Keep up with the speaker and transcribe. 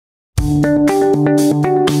What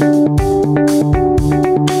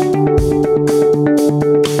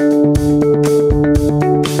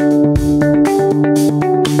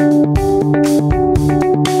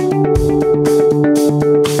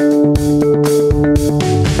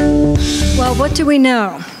do we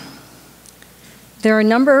know? There are a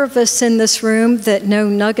number of us in this room that know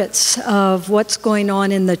nuggets of what's going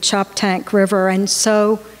on in the Choptank River, and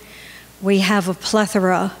so we have a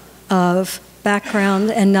plethora of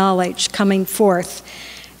background and knowledge coming forth.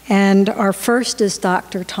 And our first is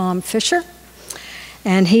Dr. Tom Fisher,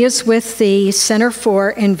 and he is with the Center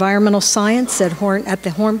for Environmental Science at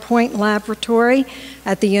the Horn Point Laboratory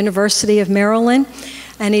at the University of Maryland.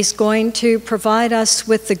 And he's going to provide us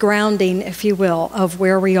with the grounding, if you will, of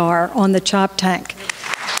where we are on the Choptank.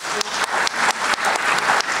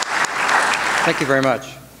 Thank you very much.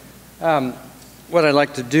 What I'd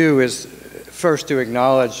like to do is first to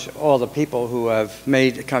acknowledge all the people who have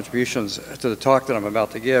made contributions to the talk that I'm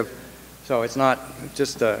about to give. So it's not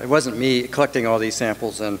just, it wasn't me collecting all these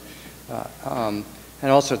samples, and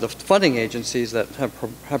also the funding agencies that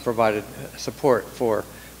have provided support for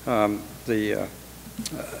the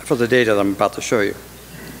data that I'm about to show you.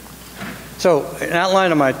 So an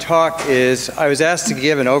outline of my talk is I was asked to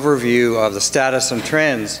give an overview of the status and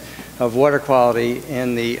trends of water quality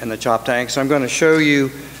in the Choptank. So I'm going to show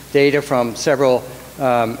you data from several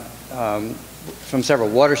watersheds,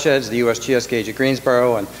 the USGS gauge at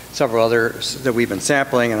Greensboro and several others that we've been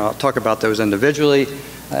sampling, and I'll talk about those individually.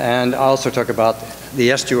 And I'll also talk about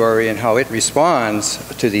the estuary and how it responds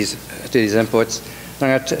to these inputs.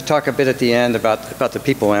 I'm going to talk a bit at the end about the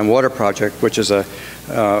People and Water Project, which is a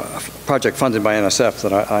project funded by NSF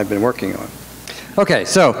that I've been working on. Okay,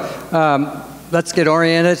 so let's get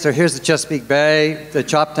oriented. So here's the Chesapeake Bay. The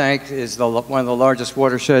Choptank is one of the largest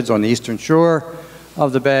watersheds on the eastern shore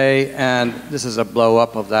of the bay, and this is a blow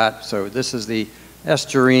up of that. So this is the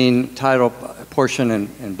estuarine tidal portion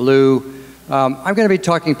in blue. I'm going to be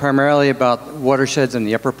talking primarily about watersheds in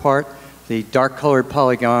the upper part. The dark colored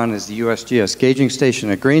polygon is the USGS gauging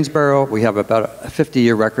station at Greensboro. We have about a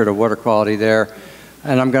 50-year record of water quality there.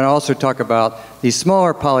 And I'm going to also talk about these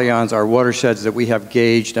smaller polygons are watersheds that we have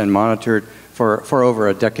gauged and monitored for over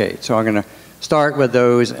a decade. So I'm going to start with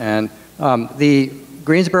those. And the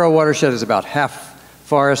Greensboro watershed is about half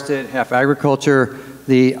forested, half agriculture.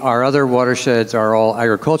 Our other watersheds are all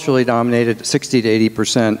agriculturally dominated, 60 to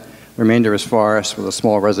 80%. The remainder is forest with a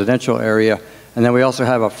small residential area. And then we also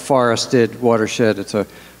have a forested watershed. It's a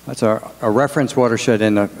reference watershed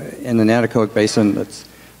in the Nanticoke Basin that's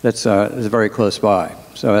very close by.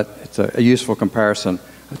 So it's a useful comparison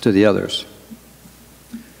to the others.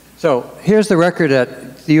 So here's the record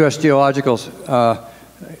at the U.S. Geological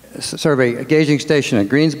Survey gauging station at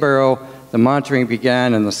Greensboro. The monitoring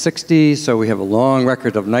began in the 60s, so we have a long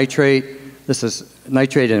record of nitrate. This is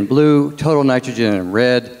nitrate in blue, total nitrogen in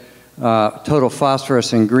red, total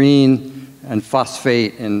phosphorus in green, and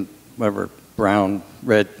phosphate in whatever brown,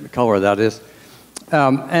 red color that is.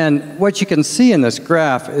 And what you can see in this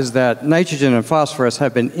graph is that nitrogen and phosphorus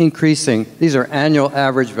have been increasing. These are annual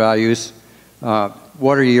average values,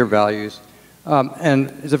 water year values. And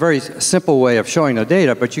it's a very simple way of showing the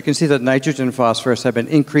data, but you can see that nitrogen and phosphorus have been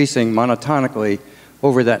increasing monotonically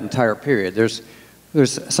over that entire period. There's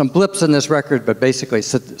some blips in this record, but basically,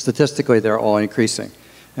 statistically, they're all increasing.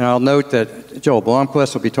 And I'll note that Joel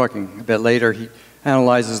Blomquist will be talking a bit later. He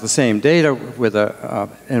analyzes the same data with a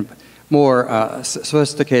more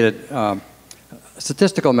sophisticated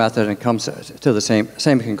statistical method and comes to the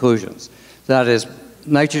same conclusions. That is,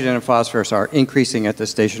 nitrogen and phosphorus are increasing at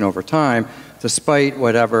this station over time, despite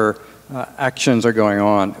whatever actions are going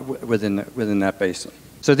on within that basin.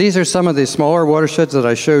 So these are some of the smaller watersheds that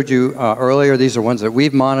I showed you earlier. These are ones that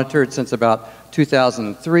we've monitored since about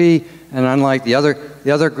 2003, and unlike the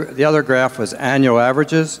other graph was annual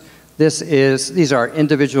averages. These are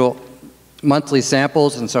individual monthly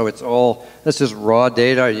samples, and so this is raw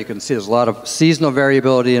data. You can see there's a lot of seasonal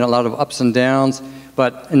variability and a lot of ups and downs,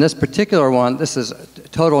 but in this particular one, this is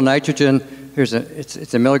total nitrogen.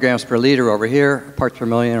 It's in milligrams per liter over here, parts per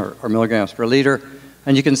million or milligrams per liter.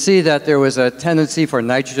 And you can see that there was a tendency for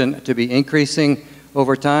nitrogen to be increasing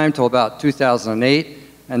over time till about 2008.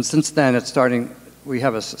 And since then, we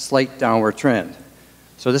have a slight downward trend.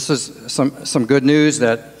 So this is some good news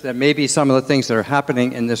that maybe some of the things that are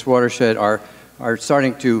happening in this watershed are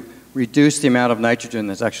starting to reduce the amount of nitrogen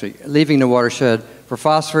that's actually leaving the watershed. For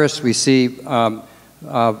phosphorus, we see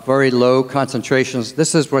very low concentrations.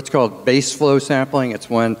 This is what's called base flow sampling. It's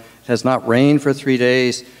when it has not rained for 3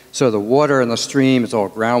 days. So the water in the stream is all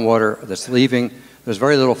groundwater that's leaving. There's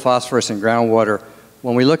very little phosphorus in groundwater.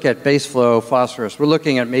 when we look at base flow phosphorus, we're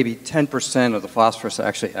looking at maybe 10% of the phosphorus that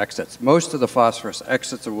actually exits. Most of the phosphorus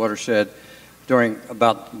exits a watershed during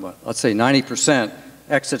about, well, let's say 90%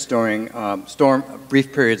 exits during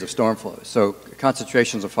brief periods of storm flows. So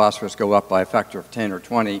concentrations of phosphorus go up by a factor of 10 or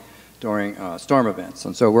 20 during storm events.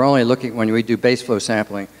 And so we're only looking, when we do base flow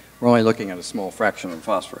sampling, we're only looking at a small fraction of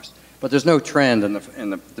phosphorus. But there's no trend in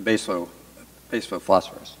the base flow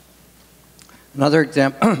phosphorus. Another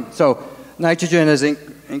example, so nitrogen is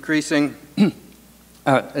increasing.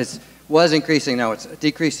 It was increasing, now it's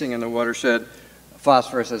decreasing in the watershed.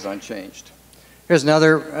 Phosphorus is unchanged. Here's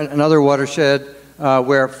another watershed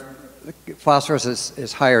where phosphorus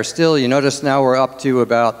is higher still. You notice now we're up to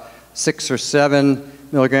about 6 or 7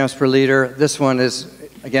 milligrams per liter. This one is,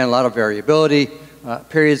 again, a lot of variability.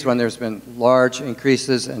 Periods when there's been large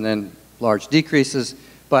increases and then large decreases.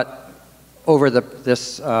 But over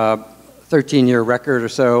this 13-year record or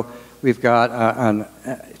so, we've got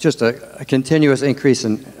just a continuous increase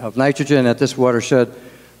of nitrogen at this watershed.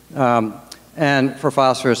 And for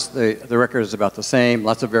phosphorus, the record is about the same,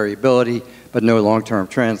 lots of variability, but no long-term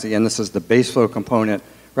trends. Again, this is the base flow component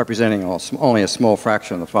representing only a small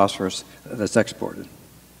fraction of the phosphorus that's exported.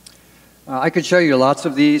 I could show you lots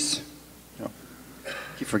of these.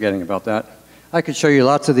 Keep forgetting about that. I could show you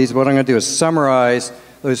lots of these. What I'm going to do is summarize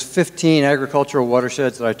those 15 agricultural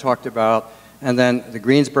watersheds that I talked about, and then the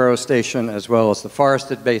Greensboro Station, as well as the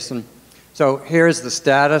forested basin. So here's the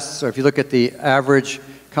status. So if you look at the average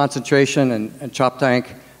concentration and Choptank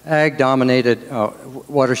ag-dominated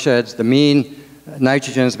watersheds, the mean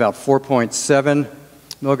nitrogen is about 4.7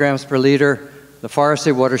 milligrams per liter. The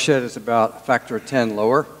forested watershed is about a factor of 10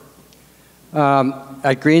 lower.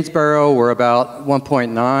 At Greensboro, we're about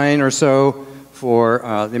 1.9 or so for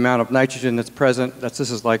the amount of nitrogen that's present. This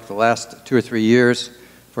is like the last 2 or 3 years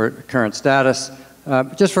for current status.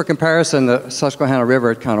 Just for comparison, the Susquehanna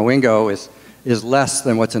River at Conowingo is less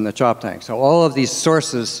than what's in the Choptank. So all of these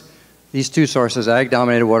sources, these two sources,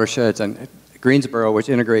 ag-dominated watersheds and Greensboro, which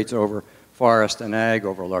integrates over forest and ag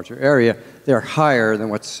over a larger area, they're higher than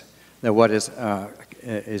what is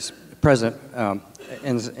present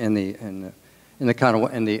in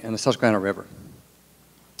the Susquehanna River.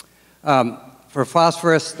 For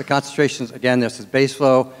phosphorus, the concentrations, again, this is base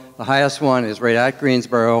flow. The highest one is right at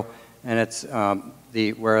Greensboro, and it's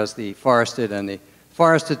whereas the forested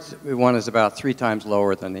one is about 3 times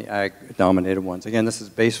lower than the ag-dominated ones. Again, this is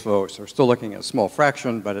base flow, so we're still looking at a small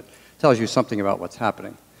fraction, but it tells you something about what's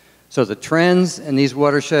happening. So the trends in these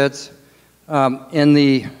watersheds, in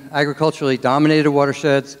the agriculturally dominated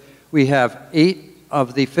watersheds, we have 8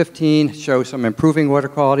 of the 15 show some improving water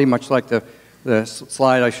quality, much like the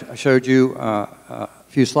slide I showed you a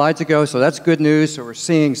few slides ago. So that's good news. So we're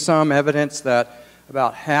seeing some evidence that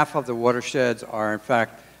about half of the watersheds are in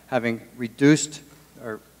fact having reduced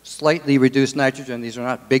or slightly reduced nitrogen. These are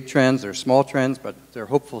not big trends, they're small trends, but they're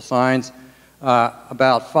hopeful signs.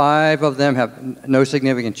 About 5 of them have no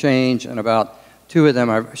significant change, and about 2 of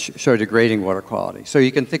them show degrading water quality. So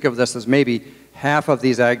you can think of this as maybe half of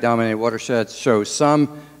these ag-dominated watersheds show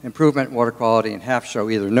some improvement in water quality, and half show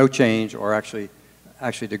either no change or actually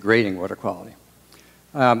degrading water quality.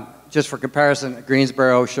 Just for comparison,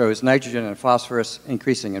 Greensboro shows nitrogen and phosphorus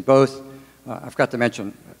increasing in both. I forgot to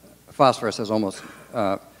mention phosphorus has almost,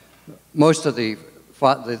 most of the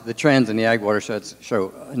trends in the ag watersheds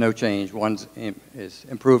show no change. One is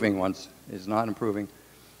improving, one is not improving.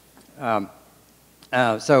 And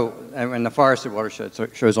the forested watershed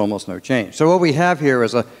shows almost no change. So what we have here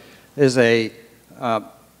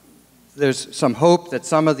there's some hope that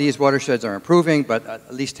some of these watersheds are improving, but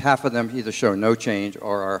at least half of them either show no change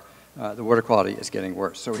or the water quality is getting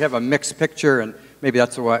worse. So we have a mixed picture, and maybe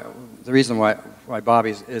that's the reason why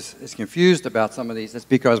Bobby is confused about some of these. It's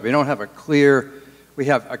because we don't have a clear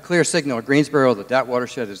signal at Greensboro that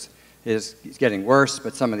watershed is getting worse,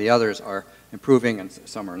 but some of the others are improving and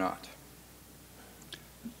some are not.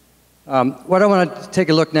 What I want to take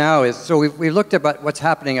a look now is, so we've looked at what's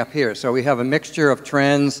happening up here. So we have a mixture of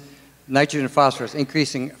trends, nitrogen and phosphorus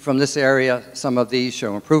increasing from this area. Some of these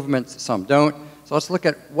show improvements, some don't. So let's look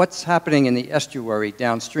at what's happening in the estuary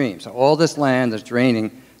downstream. So all this land is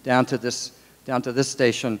draining down to this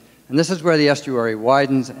station, and this is where the estuary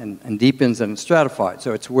widens and deepens and stratified.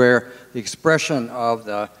 So it's where the expression of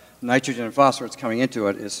the nitrogen and phosphorus coming into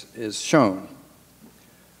it is shown.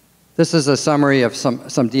 This is a summary of some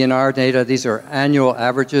DNR data. These are annual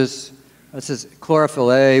averages. This is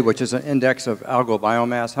chlorophyll A, which is an index of algal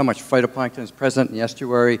biomass, how much phytoplankton is present in the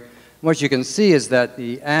estuary. And what you can see is that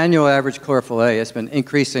the annual average chlorophyll A has been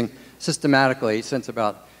increasing systematically since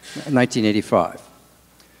about 1985.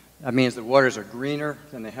 That means the waters are greener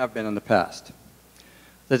than they have been in the past.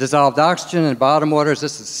 The dissolved oxygen in bottom waters,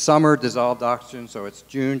 this is summer dissolved oxygen, so it's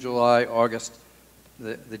June, July, August,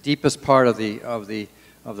 the deepest part of the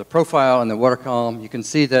profile in the water column. You can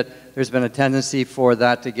see that there's been a tendency for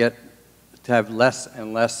that to have less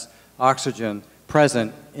and less oxygen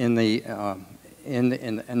present in the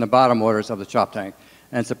bottom waters of the Choptank,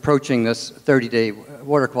 and it's approaching this 30-day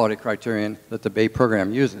water quality criterion that the Bay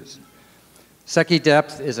program uses. Secchi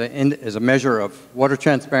depth is a measure of water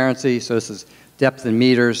transparency, so this is depth in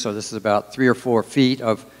meters, so this is about 3 or 4 feet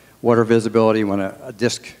of water visibility when a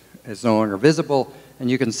disk is no longer visible, and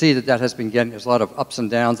you can see that has been there's a lot of ups and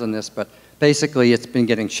downs in this, but basically it's been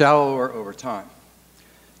getting shallower over time.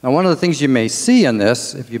 Now, one of the things you may see in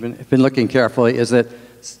this, if you've been looking carefully, is that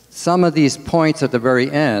some of these points at the very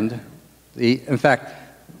end, in fact,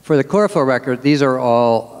 for the chlorophyll record, these are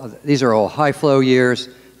all high flow years.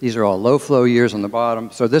 These are all low flow years on the bottom.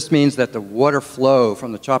 So this means that the water flow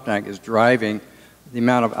from the Choptank is driving the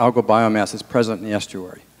amount of algal biomass that's present in the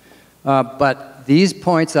estuary. But these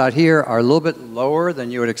points out here are a little bit lower than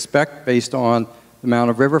you would expect based on the amount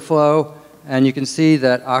of river flow. And you can see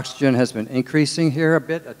that oxygen has been increasing here a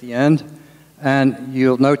bit at the end. And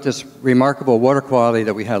you'll note this remarkable water quality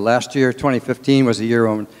that we had last year. 2015 was a year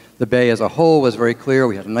when the bay as a whole was very clear.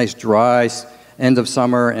 We had a nice dry end of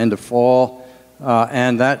summer, end of fall.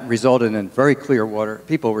 And that resulted in very clear water.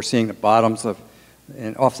 People were seeing the bottoms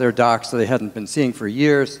off their docks that they hadn't been seeing for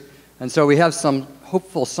years. And so we have some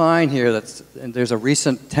hopeful sign here that there's a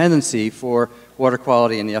recent tendency for water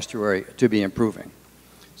quality in the estuary to be improving.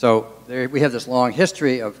 So we have this long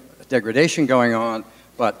history of degradation going on,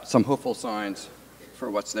 but some hopeful signs for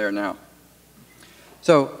what's there now.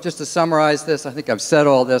 So just to summarize this, I think I've said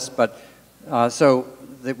all this, but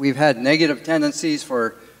we've had negative tendencies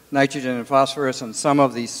for nitrogen and phosphorus in some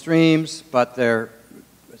of these streams, but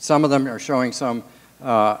some of them are showing some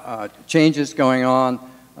changes going on,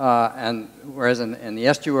 and whereas in the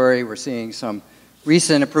estuary we're seeing some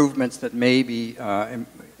recent improvements that may be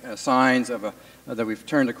signs of that we've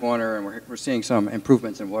turned a corner and we're seeing some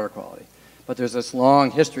improvements in water quality. But there's this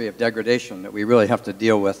long history of degradation that we really have to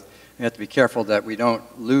deal with. We have to be careful that we don't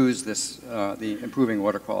lose this, the improving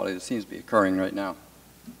water quality that seems to be occurring right now.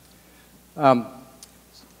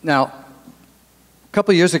 Now, a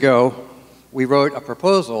couple years ago, we wrote a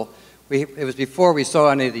proposal. It was before we saw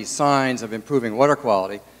any of these signs of improving water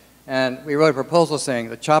quality. And we wrote a proposal saying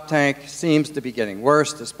the Choptank seems to be getting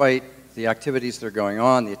worse despite the activities that are going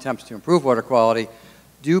on, the attempts to improve water quality.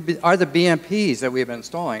 Are the BMPs that we've been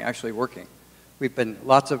installing actually working?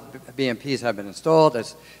 Lots of BMPs have been installed.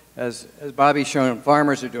 As Bobby's shown,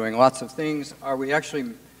 farmers are doing lots of things. Are we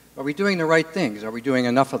doing the right things? Are we doing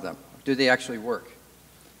enough of them? Do they actually work?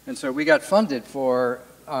 And so we got funded for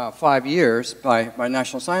 5 years by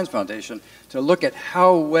National Science Foundation to look at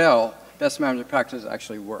how well best management practices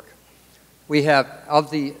actually work. We have, of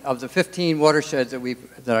the 15 watersheds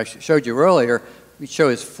that I showed you earlier, we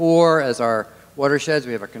chose 4 as our watersheds.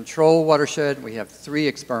 We have a control watershed. We have 3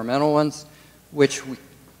 experimental ones,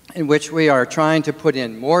 in which we are trying to put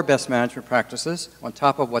in more best management practices on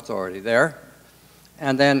top of what's already there,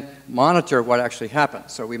 and then monitor what actually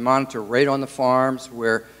happens. So we monitor right on the farms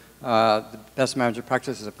where the best management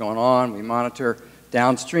practices have gone on. We monitor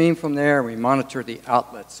downstream from there. We monitor the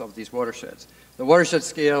outlets of these watersheds. The watershed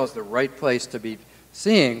scale is the right place to be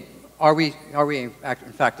seeing, are we in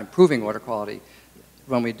fact improving water quality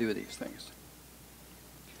when we do these things?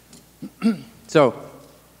 So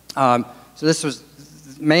this was,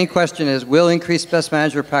 the main question is, will increased best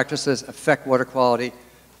management practices affect water quality?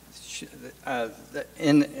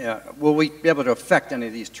 Will we be able to affect any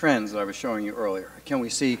of these trends that I was showing you earlier? Can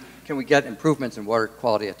we get improvements in water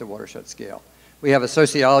quality at the watershed scale? We have a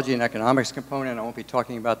sociology and economics component. I won't be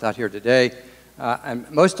talking about that here today. And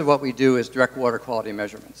most of what we do is direct water quality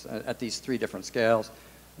measurements at these 3 different scales.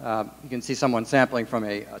 You can see someone sampling from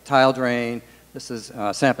a tile drain. This is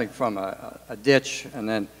sampling from a ditch, and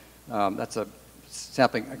then that's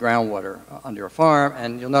sampling groundwater under a farm.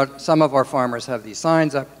 And you'll note some of our farmers have these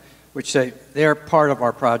signs up which say they're part of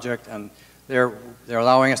our project and they're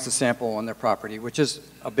allowing us to sample on their property, which is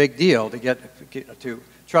a big deal to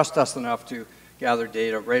trust us enough to gather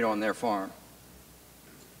data right on their farm.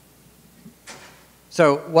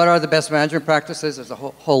 So what are the best management practices? There's a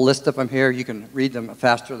whole list of them here. You can read them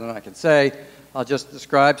faster than I can say. I'll just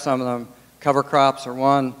describe some of them. Cover crops are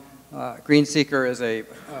one. Green seeker is a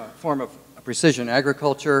form of precision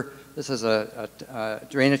agriculture. This is a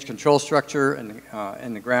drainage control structure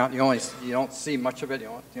in the ground. You don't see much of it.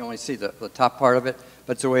 You only see the top part of it.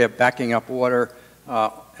 But it's a way of backing up water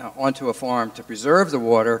onto a farm to preserve the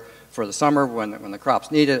water for the summer when the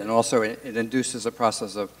crops need it, and also it induces a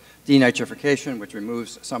process of denitrification, which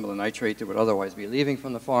removes some of the nitrate that would otherwise be leaving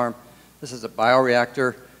from the farm. This is a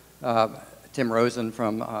bioreactor. Tim Rosen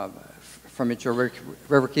from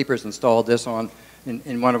Riverkeepers installed this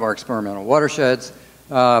in one of our experimental watersheds.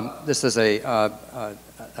 This is a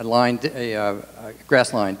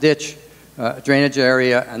grass-lined ditch, drainage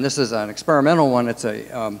area, and this is an experimental one. It's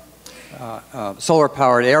a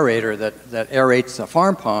solar-powered aerator that aerates a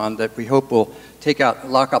farm pond that we hope will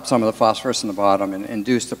lock up some of the phosphorus in the bottom and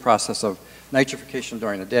induce the process of nitrification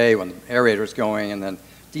during the day when the aerator is going, and then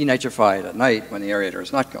denitrify it at night when the aerator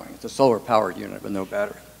is not going. It's a solar-powered unit with no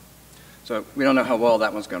battery. So we don't know how well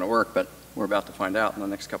that one's going to work, but we're about to find out in the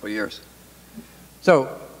next couple of years. So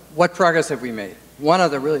what progress have we made? One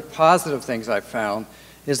of the really positive things I've found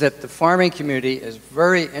is that the farming community is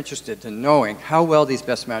very interested in knowing how well these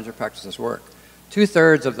best management practices work.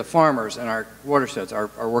 2/3 of the farmers in our watersheds are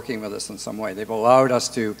working with us in some way. They've allowed us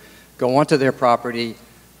to go onto their property,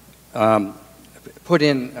 put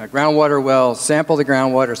in groundwater wells, sample the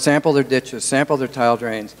groundwater, sample their ditches, sample their tile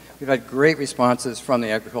drains. We've had great responses from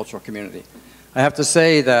the agricultural community. I have to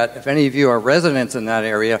say that if any of you are residents in that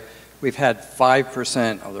area, we've had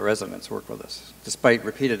 5% of the residents work with us, despite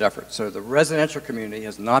repeated efforts. So the residential community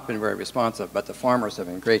has not been very responsive, but the farmers have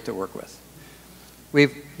been great to work with.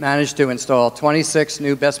 We've managed to install 26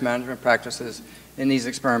 new best management practices in these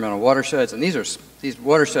experimental watersheds, and these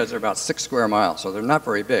watersheds are about 6 square miles, so they're not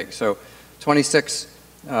very big. So 26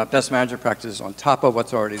 best management practices on top of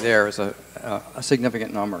what's already there is a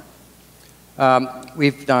significant number.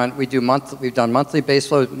 We've done monthly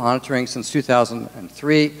baseload monitoring since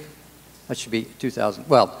 2003. That should be 2000.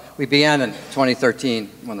 Well, we began in 2013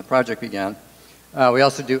 when the project began. We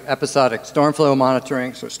also do episodic storm flow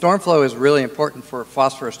monitoring. So storm flow is really important for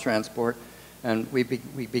phosphorus transport, and we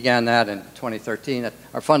began that in 2013.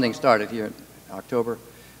 Our funding started here in October.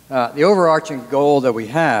 The overarching goal that we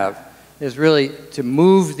have is really to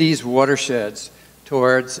move these watersheds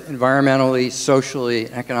towards environmentally, socially,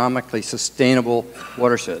 economically sustainable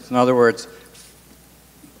watersheds. In other words,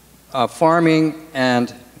 farming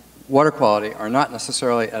and water quality are not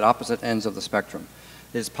necessarily at opposite ends of the spectrum.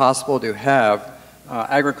 It is possible to have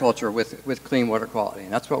agriculture with clean water quality,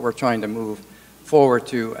 and that's what we're trying to move forward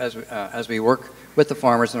to as we work with the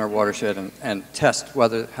farmers in our watershed and test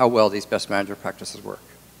how well these best management practices work.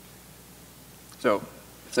 So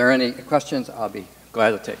if there are any questions, I'll be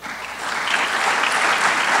glad to take them.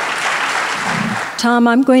 Tom,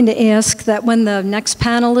 I'm going to ask that when the next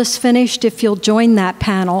panel is finished, if you'll join that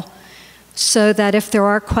panel, so that if there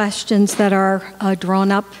are questions that are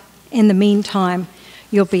drawn up in the meantime,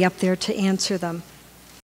 you'll be up there to answer them.